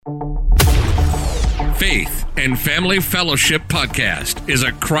Faith and Family Fellowship Podcast is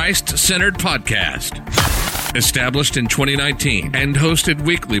a Christ-centered podcast. Established in 2019 and hosted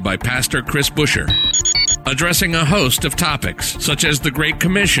weekly by Pastor Chris Busher. Addressing a host of topics such as the Great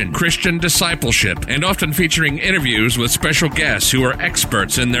Commission, Christian discipleship, and often featuring interviews with special guests who are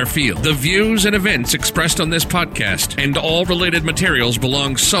experts in their field. The views and events expressed on this podcast and all related materials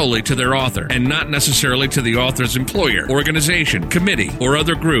belong solely to their author and not necessarily to the author's employer, organization, committee, or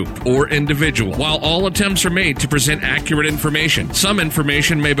other group or individual. While all attempts are made to present accurate information, some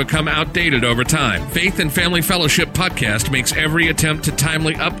information may become outdated over time. Faith and Family Fellowship Podcast makes every attempt to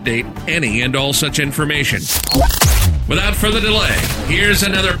timely update any and all such information. Without further delay, here's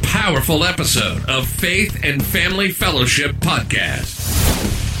another powerful episode of Faith and Family Fellowship Podcast.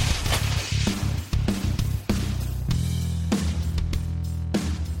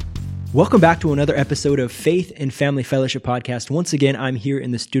 Welcome back to another episode of Faith and Family Fellowship Podcast. Once again, I'm here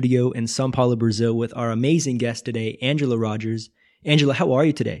in the studio in São Paulo, Brazil with our amazing guest today, Angela Rogers. Angela, how are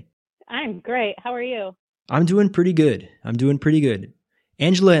you today? I'm great. How are you? I'm doing pretty good.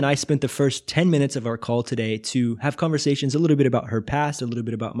 Angela and I spent the first 10 minutes of our call today to have conversations a little bit about her past, a little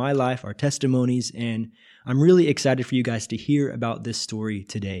bit about my life, our testimonies, and I'm really excited for you guys to hear about this story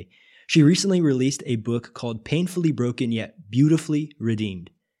today. She recently released a book called Painfully Broken Yet Beautifully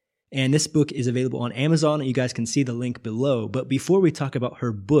Redeemed. And this book is available on Amazon, and you guys can see the link below. But before we talk about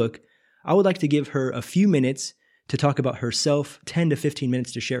her book, I would like to give her a few minutes to talk about herself, 10 to 15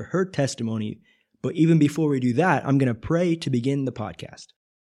 minutes to share her testimony. But even before we do that, I'm going to pray to begin the podcast.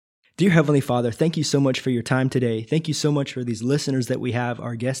 Dear Heavenly Father, thank you so much for your time today. Thank you so much for these listeners that we have,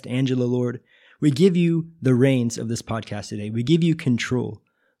 our guest, Angela, Lord. We give you the reins of this podcast today. We give you control.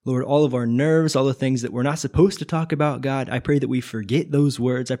 Lord, all of our nerves, all the things that we're not supposed to talk about, God, I pray that we forget those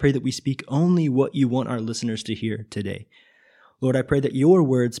words. I pray that we speak only what you want our listeners to hear today. Lord, I pray that your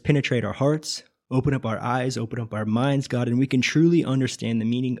words penetrate our hearts, open up our eyes, open up our minds, God, and we can truly understand the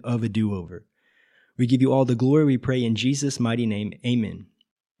meaning of a do-over. We give you all the glory, we pray in Jesus' mighty name. Amen.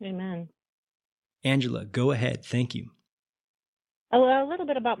 Amen. Angela, go ahead. Thank you. A little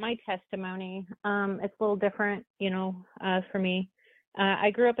bit about my testimony. It's a little different, for me.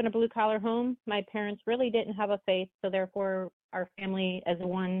 I grew up in a blue-collar home. My parents really didn't have a faith, so therefore our family as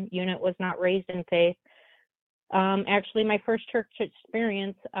one unit was not raised in faith. Actually, my first church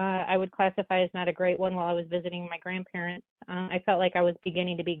experience, I would classify as not a great one while I was visiting my grandparents. I felt like I was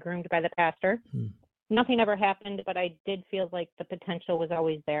beginning to be groomed by the pastor. Nothing ever happened, but I did feel like the potential was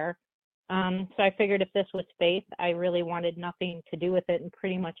always there. So I figured if this was faith, I really wanted nothing to do with it and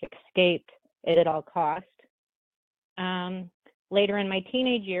pretty much escaped it at all cost. Later in my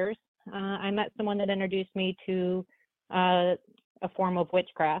teenage years, I met someone that introduced me to a form of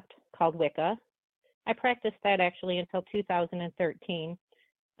witchcraft called Wicca. I practiced that actually until 2013.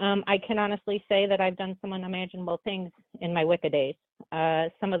 I can honestly say that I've done some unimaginable things in my Wicca days.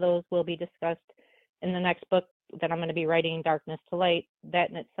 Some of those will be discussed in the next book that I'm going to be writing, Darkness to Light.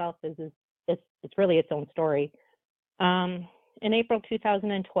 That in itself is it's really its own story. In April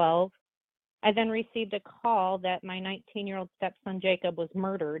 2012, I then received a call that my 19-year-old stepson Jacob was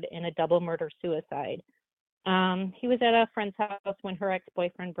murdered in a double murder-suicide. He was at a friend's house when her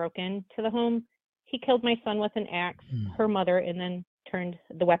ex-boyfriend broke into the home. He killed my son with an axe, her mother, and then turned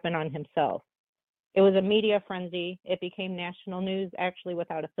the weapon on himself. It was a media frenzy. It became national news, actually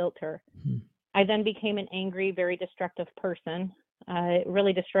without a filter. I then became an angry, very destructive person. It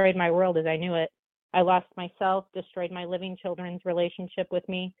really destroyed my world as I knew it. I lost myself, destroyed my living children's relationship with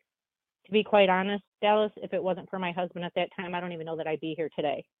me. To be quite honest, Dallas, if it wasn't for my husband at that time, I don't even know that I'd be here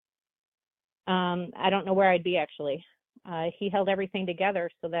today. I don't know where I'd be, actually. He held everything together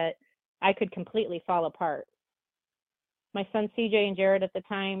so that I could completely fall apart. My son CJ and Jared at the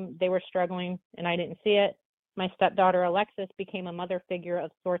time, they were struggling, and I didn't see it. My stepdaughter Alexis became a mother figure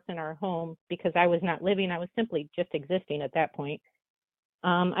of sorts in our home because I was not living. I was simply just existing at that point.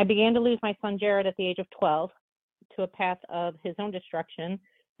 I began to lose my son Jared at the age of 12 to a path of his own destruction,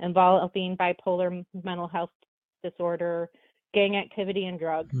 involving bipolar, mental health disorder, gang activity, and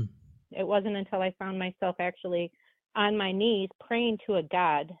drugs. It wasn't until I found myself actually on my knees praying to a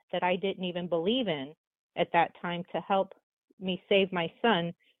God that I didn't even believe in at that time to help me save my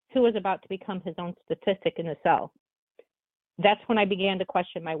son, who was about to become his own statistic in the cell. That's when I began to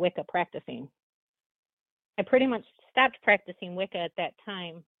question my Wicca practicing. I pretty much stopped practicing Wicca at that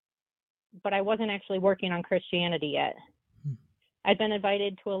time, but I wasn't actually working on Christianity yet. I'd been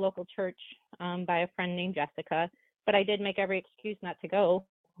invited to a local church by a friend named Jessica, but I did make every excuse not to go,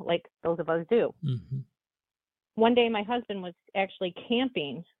 like those of us do. One day, my husband was actually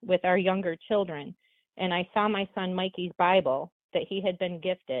camping with our younger children, and I saw my son Mikey's Bible that he had been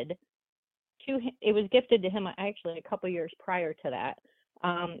gifted it was gifted to him actually a couple years prior to that.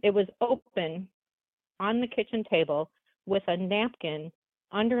 It was open on the kitchen table with a napkin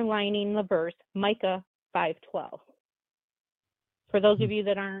underlining the verse Micah 5:12. For those of you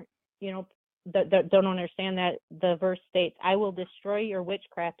that aren't, that don't understand that, the verse states, "I will destroy your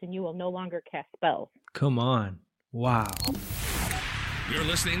witchcraft and you will no longer cast spells." Come on. Wow. You're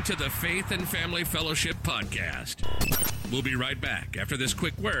listening to the Faith and Family Fellowship Podcast. We'll be right back after this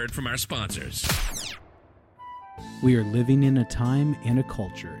quick word from our sponsors. We are living in a time and a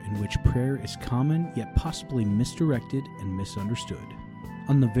culture in which prayer is common yet possibly misdirected and misunderstood.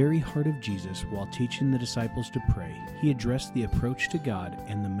 On the very heart of Jesus, while teaching the disciples to pray, he addressed the approach to God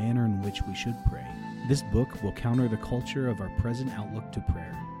and the manner in which we should pray. This book will counter the culture of our present outlook to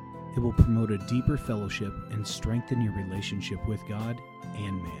prayer. It will promote a deeper fellowship and strengthen your relationship with God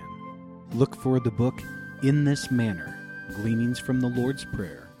and man. Look for the book In This Manner, Gleanings from the Lord's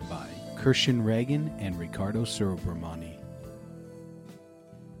Prayer by Christian Reagan and Ricardo Subramani.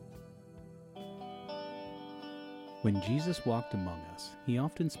 When Jesus walked among us, he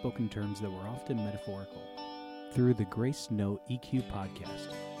often spoke in terms that were often metaphorical. Through the Grace Note EQ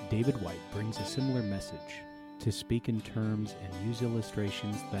podcast, David White brings a similar message: to speak in terms and use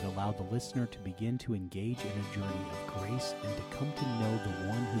illustrations that allow the listener to begin to engage in a journey of grace and to come to know the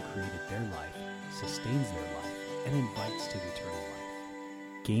one who created their life, sustains their life, and invites to eternal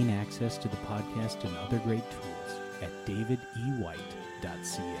life. Gain access to the podcast and other great tools at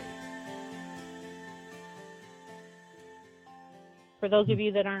davidewhite.ca. For those of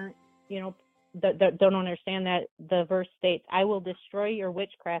you that aren't, that don't understand that, the verse states, "I will destroy your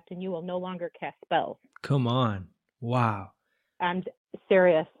witchcraft and you will no longer cast spells." Come on. Wow. I'm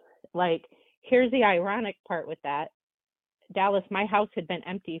serious. Like, here's the ironic part with that. Dallas, my house had been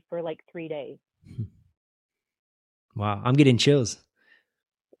empty for like 3 days. Wow. I'm getting chills.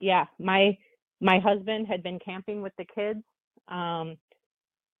 Yeah. My husband had been camping with the kids.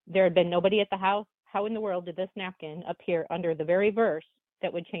 There had been nobody at the house. How in the world did this napkin appear under the very verse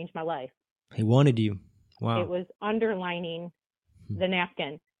that would change my life? He wanted you. Wow. It was underlining the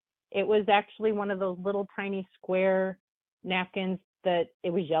napkin. It was actually one of those little tiny square napkins that it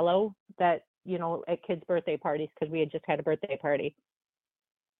was yellow that, at kids' birthday parties, because we had just had a birthday party.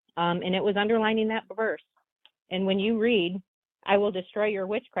 And it was underlining that verse. And when you read, "I will destroy your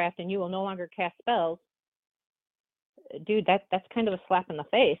witchcraft and you will no longer cast spells," dude, that's kind of a slap in the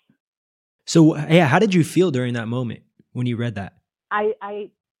face. So, yeah, how did you feel during that moment when you read that? I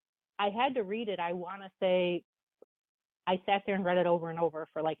had to read it. I want to say I sat there and read it over and over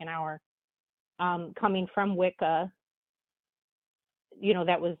for like an hour. Coming from Wicca,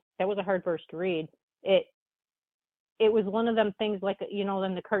 that was a hard verse to read. It was one of them things like,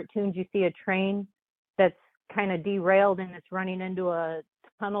 in the cartoons you see a train that's kind of derailed and it's running into a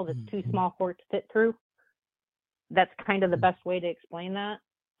tunnel that's too small for it to fit through. That's kind of the best way to explain that.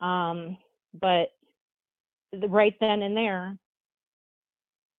 But right then and there,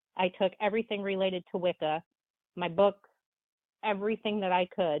 I took everything related to Wicca, my books, everything that I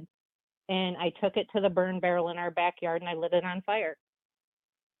could, and I took it to the burn barrel in our backyard and I lit it on fire.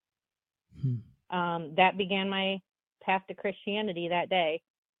 That began my path to Christianity that day.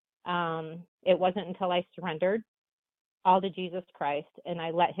 It wasn't until I surrendered all to Jesus Christ and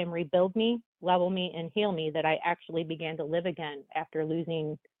I let him rebuild me, level me, and heal me that I actually began to live again after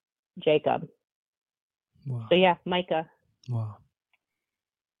losing Jacob. Wow. So yeah, Micah. Wow.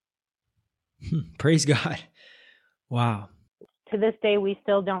 Praise God. Wow. To this day, we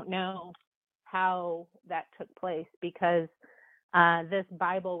still don't know how that took place because this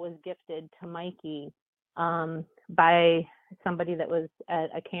Bible was gifted to Mikey by somebody that was at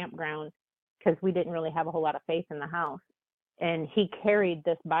a campground because we didn't really have a whole lot of faith in the house. And he carried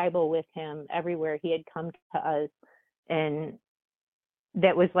this Bible with him everywhere he had come to us. And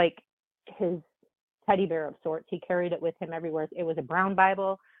that was like his teddy bear of sorts. He carried it with him everywhere. It was a brown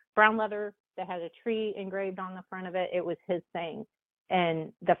Bible, brown leather that had a tree engraved on the front of it. It was his thing.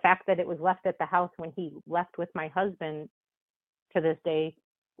 And the fact that it was left at the house when he left with my husband to this day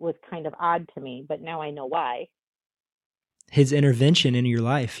was kind of odd to me, but now I know why. His intervention in your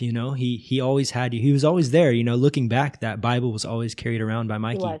life, he always had you. He was always there, looking back, that Bible was always carried around by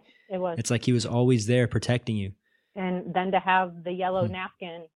Mikey. It was. It's like he was always there protecting you. And then to have the yellow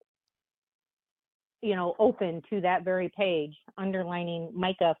napkin, open to that very page, underlining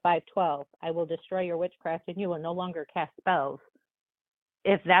Micah 5:12, "I will destroy your witchcraft and you will no longer cast spells."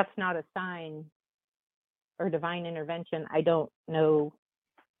 If that's not a sign or divine intervention, I don't know.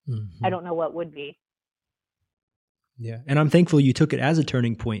 I don't know what would be. Yeah. And I'm thankful you took it as a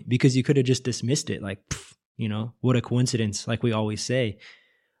turning point because you could have just dismissed it like, what a coincidence, like we always say.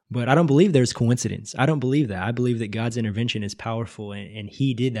 But I don't believe there's coincidence. I don't believe that. I believe that God's intervention is powerful, and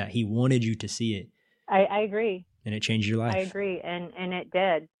he did that. He wanted you to see it. I agree. And it changed your life. I agree. And it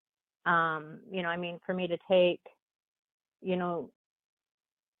did. I mean, for me to take,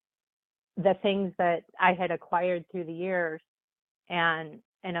 the things that I had acquired through the years, and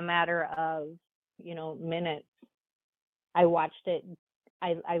in a matter of, minutes, I watched it,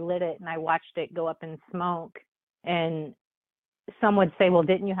 I lit it and I watched it go up in smoke. And some would say, well,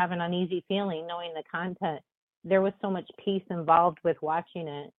 didn't you have an uneasy feeling knowing the content? There was so much peace involved with watching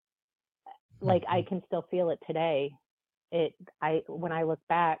it. Like, I can still feel it today. When I look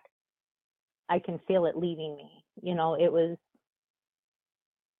back, I can feel it leaving me. It was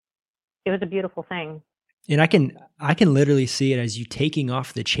a beautiful thing. And I can literally see it as you taking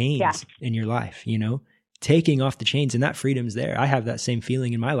off the chains in your life, taking off the chains, and that freedom's there. I have that same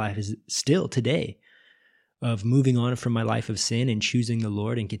feeling in my life is still today of moving on from my life of sin and choosing the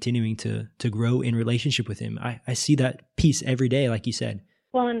Lord and continuing to grow in relationship with him. I see that peace every day, like you said.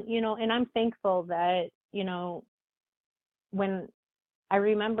 Well, and I'm thankful that, when I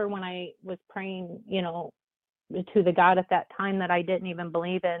remember when I was praying, to the God at that time that I didn't even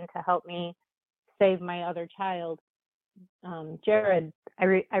believe in to help me save my other child, Jared,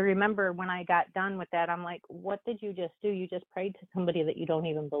 I remember when I got done with that, I'm like, what did you just do? You just prayed to somebody that you don't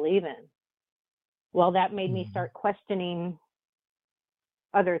even believe in. Well, that made me start questioning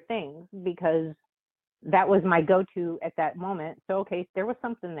other things, because that was my go-to at that moment. So, okay, there was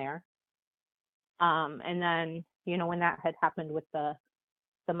something there. And then, when that had happened with the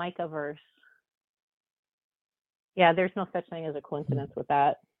Micah verse, yeah, there's no such thing as a coincidence with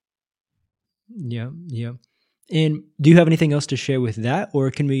that. Yeah. And do you have anything else to share with that,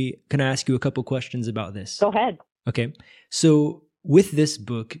 or can I ask you a couple questions about this? Go ahead. Okay. So with this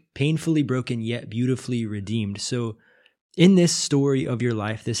book, Painfully Broken Yet Beautifully Redeemed. So in this story of your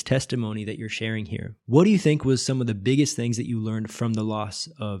life, this testimony that you're sharing here, what do you think was some of the biggest things that you learned from the loss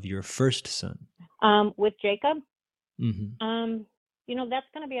of your first son? With Jacob? Mm-hmm.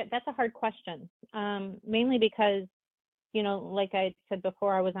 That's a hard question. Mainly because, like I said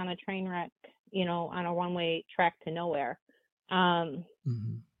before, I was on a train wreck, on a one-way track to nowhere.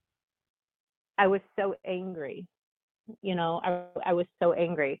 Mm-hmm. I was so angry. I was so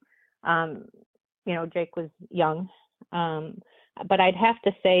angry. Jake was young. But I'd have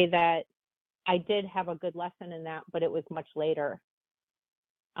to say that I did have a good lesson in that, but it was much later.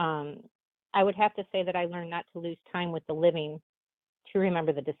 I would have to say that I learned not to lose time with the living to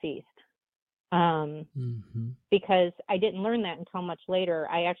remember the deceased. Because I didn't learn that until much later.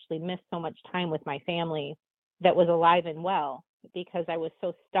 I actually missed so much time with my family that was alive and well, because I was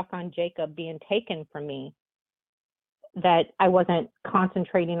so stuck on Jacob being taken from me that I wasn't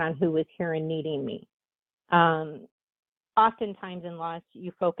concentrating on who was here and needing me. Oftentimes in loss,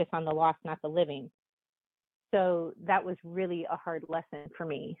 you focus on the lost, not the living. So that was really a hard lesson for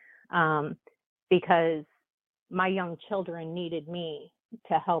me, because my young children needed me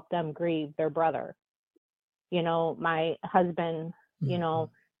to help them grieve their brother. My husband,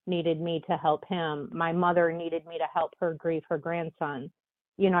 needed me to help him. My mother needed me to help her grieve her grandson.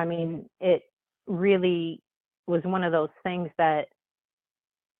 It really was one of those things that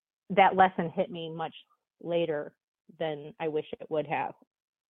lesson hit me much later than I wish it would have.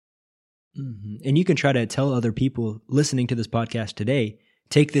 Mm-hmm. And you can try to tell other people listening to this podcast today,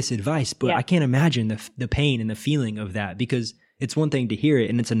 take this advice, but I can't imagine the pain and the feeling of that, because it's one thing to hear it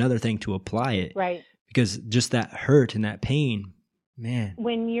and it's another thing to apply it. Right. Because just that hurt and that pain, man.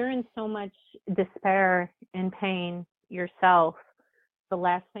 When you're in so much despair and pain yourself, the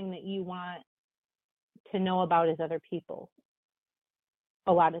last thing that you want to know about is other people.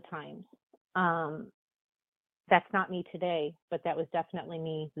 A lot of times. That's not me today, but that was definitely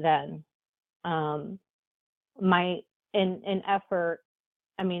me then. In effort,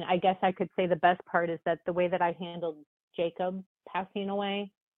 I guess I could say the best part is that the way that I handled Jacob passing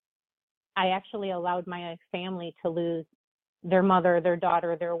away, I actually allowed my family to lose their mother, their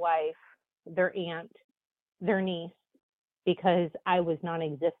daughter, their wife, their aunt, their niece, because I was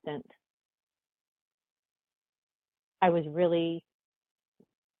non-existent. I was really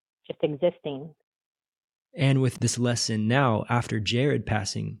just existing. And with this lesson now, after Jared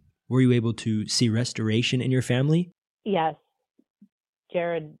passing, were you able to see restoration in your family? Yes.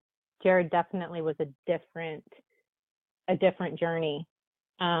 Jared definitely was a different journey.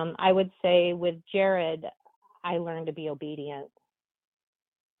 I would say with Jared, I learned to be obedient.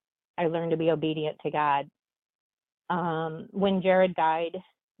 I learned to be obedient to God. When Jared died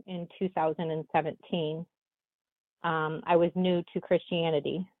in 2017, I was new to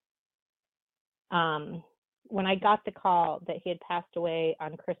Christianity. when I got the call that he had passed away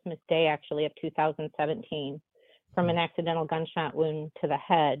on Christmas Day, actually, of 2017, from an accidental gunshot wound to the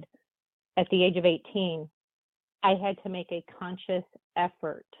head, at the age of 18, I had to make a conscious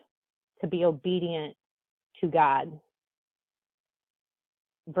effort to be obedient to God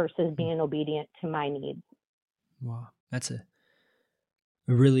versus being obedient to my needs. Wow. That's a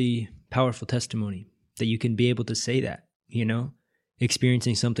really powerful testimony that you can be able to say that, you know,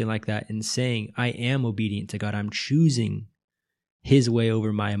 experiencing something like that and saying, I am obedient to God. I'm choosing his way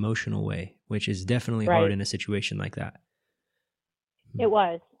over my emotional way, which is definitely Right. hard in a situation like that. It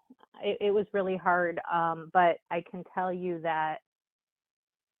was. It was really hard, but I can tell you that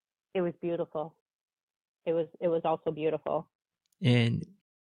it was beautiful. It was also beautiful. And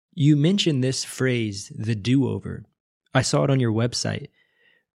you mentioned this phrase, the do-over. I saw it on your website.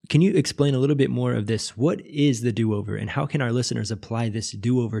 Can you explain a little bit more of this? What is the do-over, and how can our listeners apply this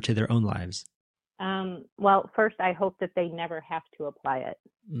do-over to their own lives? Well, first, I hope that they never have to apply it.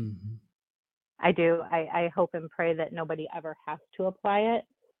 Mm-hmm. I do. I hope and pray that nobody ever has to apply it.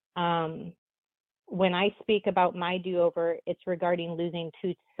 When I speak about my do-over, it's regarding losing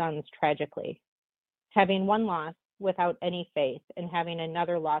 2 sons tragically, having one loss without any faith and having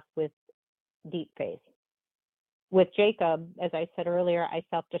another loss with deep faith. With Jacob, as I said earlier, I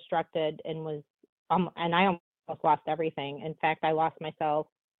self-destructed and and I almost lost everything. In fact, I lost myself.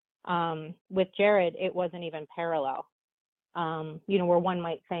 With Jared, it wasn't even parallel. Where one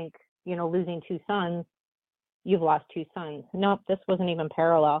might think, losing 2 sons, you've lost 2 sons. Nope, this wasn't even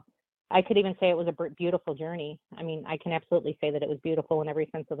parallel. I could even say it was a beautiful journey. I mean, I can absolutely say that it was beautiful in every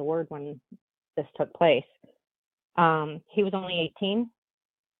sense of the word when this took place. He was only 18.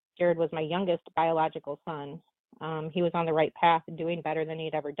 Jared was my youngest biological son. He was on the right path and doing better than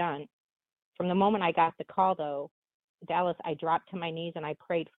he'd ever done. From the moment I got the call, though, Dallas, I dropped to my knees and I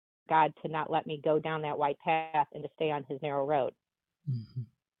prayed for God to not let me go down that wide path and to stay on his narrow road.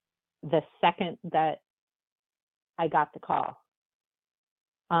 Mm-hmm. The second that I got the call,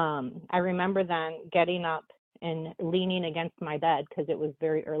 I remember then getting up and leaning against my bed because it was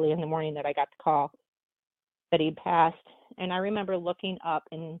very early in the morning that I got the call that he'd passed. And I remember looking up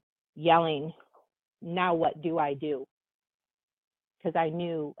and yelling, now what do I do? Because I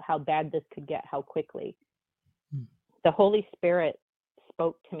knew how bad this could get, how quickly. The Holy Spirit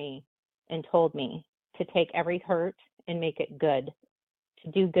spoke to me and told me to take every hurt and make it good,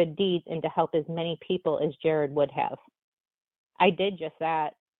 to do good deeds and to help as many people as Jared would have. I did just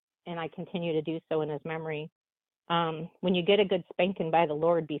that, and I continue to do so in his memory. When you get a good spanking by the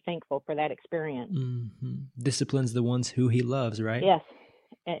Lord, be thankful for that experience. Mm-hmm. Disciplines the ones who he loves, right? Yes.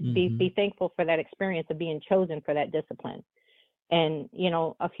 Mm-hmm. Be thankful for that experience of being chosen for that discipline. And,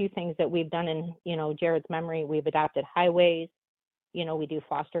 a few things that we've done in, Jared's memory, we've adopted highways. We do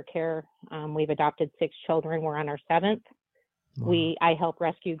foster care. We've adopted 6 children. We're on our 7th. Wow. I help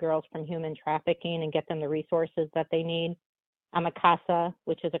rescue girls from human trafficking and get them the resources that they need. I'm a CASA,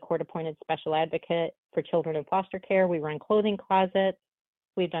 which is a court-appointed special advocate for children in foster care. We run clothing closets.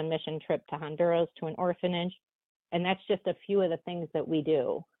 We've done mission trip to Honduras to an orphanage. And that's just a few of the things that we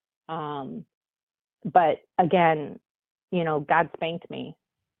do. But again, God spanked me.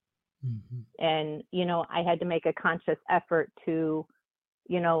 Mm-hmm. And, I had to make a conscious effort to,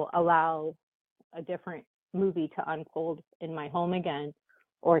 allow a different movie to unfold in my home again,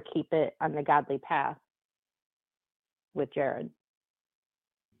 or keep it on the godly path with Jared.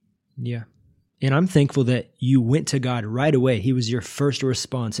 Yeah. And I'm thankful that you went to God right away. He was your first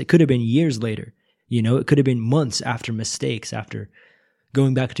response. It could have been years later. It could have been months after mistakes, after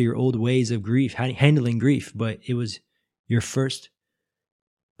going back to your old ways of grief, handling grief, but it was your first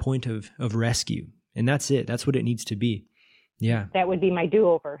point of rescue. And that's it. That's what it needs to be. Yeah. That would be my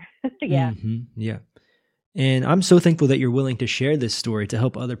do-over. Yeah. Mm-hmm. Yeah. And I'm so thankful that you're willing to share this story to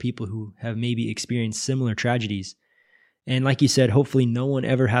help other people who have maybe experienced similar tragedies. And like you said, hopefully no one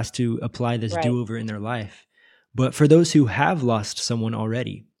ever has to apply this Right. do-over in their life. But for those who have lost someone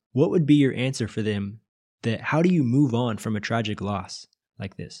already, what would be your answer for them? How do you move on from a tragic loss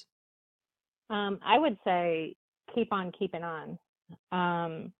like this? I would say keep on keeping on.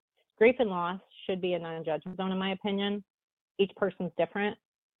 Grief and loss should be a non-judgment zone, in my opinion. Each person's different.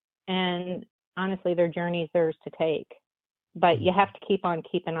 And honestly, their journey is theirs to take. But you have to keep on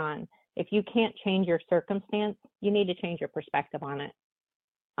keeping on. If you can't change your circumstance, you need to change your perspective on it.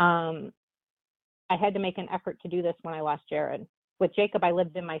 I had to make an effort to do this when I lost Jared. With Jacob, I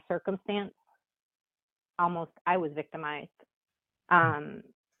lived in my circumstance. I was victimized.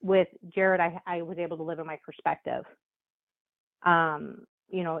 With Jared, I was able to live in my perspective.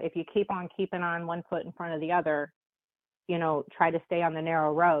 If you keep on keeping on one foot in front of the other, try to stay on the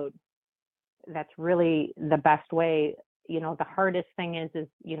narrow road, that's really the best way. The hardest thing is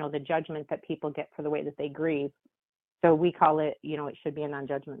the judgment that people get for the way that they grieve. So we call it, it should be a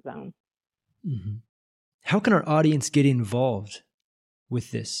non-judgment zone. Mm-hmm. How can our audience get involved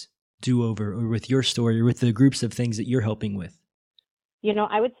with this do-over or with your story or with the groups of things that you're helping with?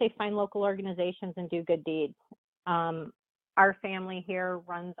 I would say find local organizations and do good deeds. Our family here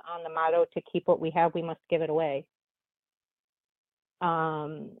runs on the motto, to keep what we have, we must give it away. There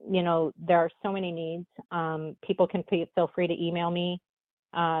are so many needs. People can feel free to email me.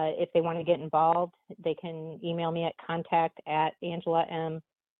 If they want to get involved, they can email me at contact@AngelaMRogers,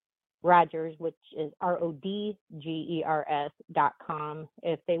 which is RODGERS.com.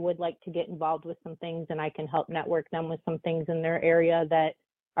 If they would like to get involved with some things, and I can help network them with some things in their area that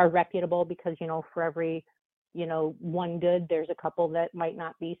are reputable, because, for every, one good, there's a couple that might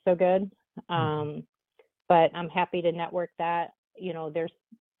not be so good. But I'm happy to network that. There's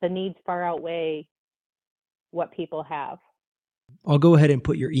the needs far outweigh what people have. I'll go ahead and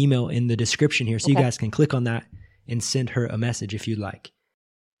put your email in the description here so Okay. you guys can click on that and send her a message if you'd like.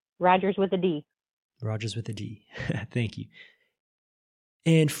 Rogers with a D. Rogers with a D. Thank you.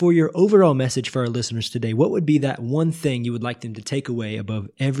 And for your overall message for our listeners today, what would be that one thing you would like them to take away above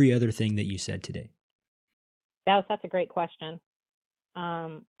every other thing that you said today? That's a great question.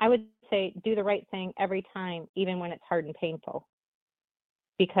 I would say do the right thing every time, even when it's hard and painful.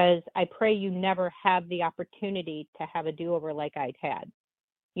 Because I pray you never have the opportunity to have a do-over like I'd had.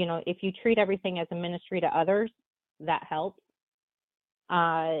 If you treat everything as a ministry to others, that helps.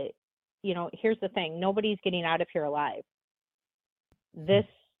 Here's the thing. Nobody's getting out of here alive. This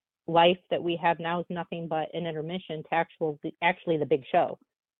life that we have now is nothing but an intermission to actually the big show.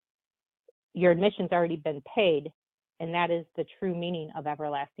 Your admission's already been paid, and that is the true meaning of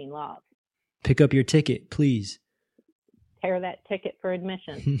everlasting love. Pick up your ticket, please. Tear that ticket for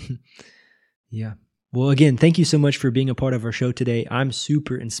admission. Yeah. Well, again, thank you so much for being a part of our show today. I'm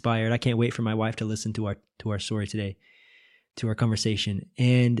super inspired. I can't wait for my wife to listen to our story today, to our conversation.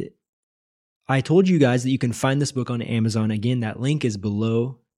 And I told you guys that you can find this book on Amazon. Again, that link is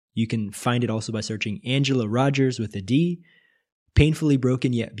below. You can find it also by searching Angela Rogers with a D, Painfully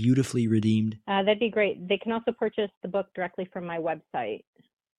Broken Yet Beautifully Redeemed. That'd be great. They can also purchase the book directly from my website.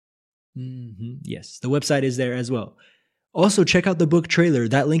 Mm-hmm. Yes, the website is there as well. Also, check out the book trailer.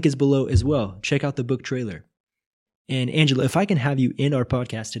 That link is below as well. Check out the book trailer. And Angela, if I can have you in our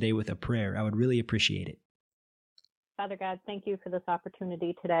podcast today with a prayer, I would really appreciate it. Father God, thank you for this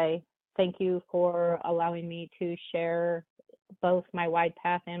opportunity today. Thank you for allowing me to share both my wide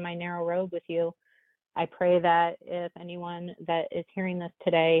path and my narrow road with you. I pray that if anyone that is hearing this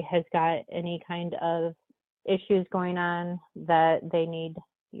today has got any kind of issues going on that they need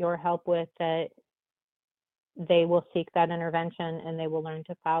your help with, that they will seek that intervention and they will learn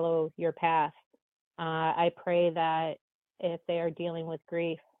to follow your path. I pray that if they are dealing with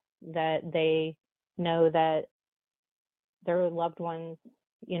grief, that they know that their loved ones,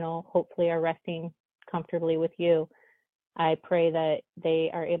 hopefully are resting comfortably with you. I pray that they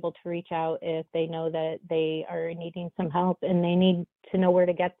are able to reach out if they know that they are needing some help and they need to know where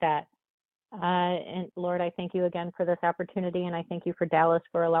to get that. And Lord, I thank you again for this opportunity, and I thank you for Dallas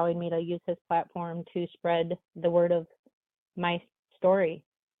for allowing me to use his platform to spread the word of my story.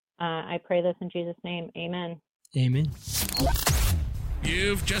 I pray this in Jesus' name. Amen. Amen.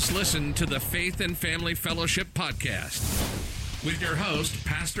 You've just listened to the Faith and Family Fellowship Podcast with your host,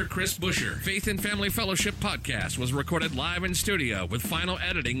 Pastor Chris Busher. Faith and Family Fellowship Podcast was recorded live in studio with final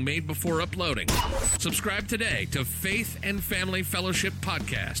editing made before uploading. Subscribe today to Faith and Family Fellowship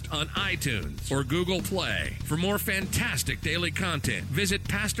Podcast on iTunes or Google Play. For more fantastic daily content, visit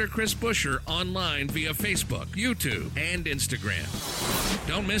Pastor Chris Busher online via Facebook, YouTube, and Instagram.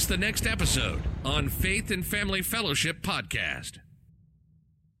 Don't miss the next episode on Faith and Family Fellowship Podcast.